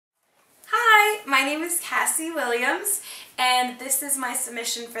My name is Cassie Williams, and this is my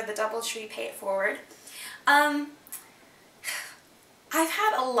submission for the DoubleTree Pay It Forward. I've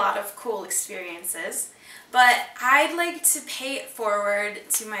had a lot of cool experiences, but I'd like to pay it forward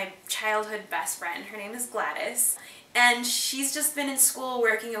to my childhood best friend. Her name is Gladys, and she's just been in school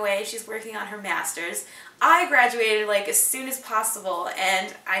working away. She's working on her master's. I graduated like as soon as possible,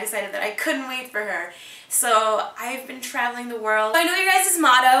 and I decided that I couldn't wait for her. So I've been traveling the world. I know your guys'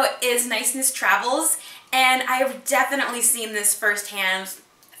 motto is niceness travels, and I have definitely seen this firsthand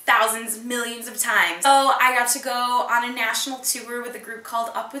thousands, millions of times. So I got to go on a national tour with a group called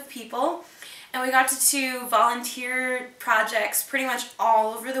Up With People, and we got to do volunteer projects pretty much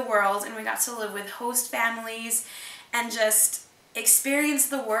all over the world, and we got to live with host families and just experience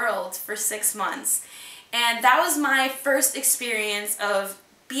the world for 6 months. And that was my first experience of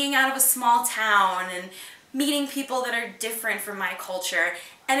being out of a small town and meeting people that are different from my culture,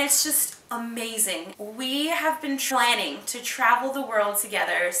 and it's just amazing. We have been planning to travel the world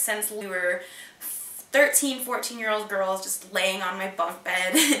together since we were 13, 14-year-old girls just laying on my bunk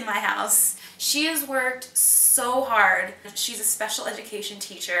bed in my house. She has worked so hard. She's a special education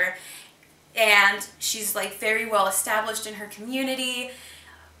teacher, and she's like very well established in her community,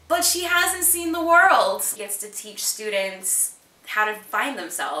 but she hasn't seen the world. She gets to teach students how to find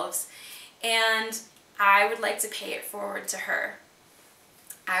themselves, and I would like to pay it forward to her.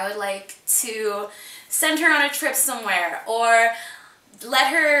 I would like to send her on a trip somewhere, or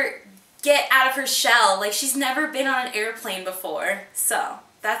let her get out of her shell. Like, she's never been on an airplane before. So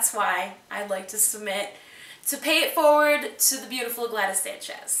that's why I'd like to submit to pay it forward to the beautiful Gladys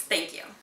Sanchez. Thank you.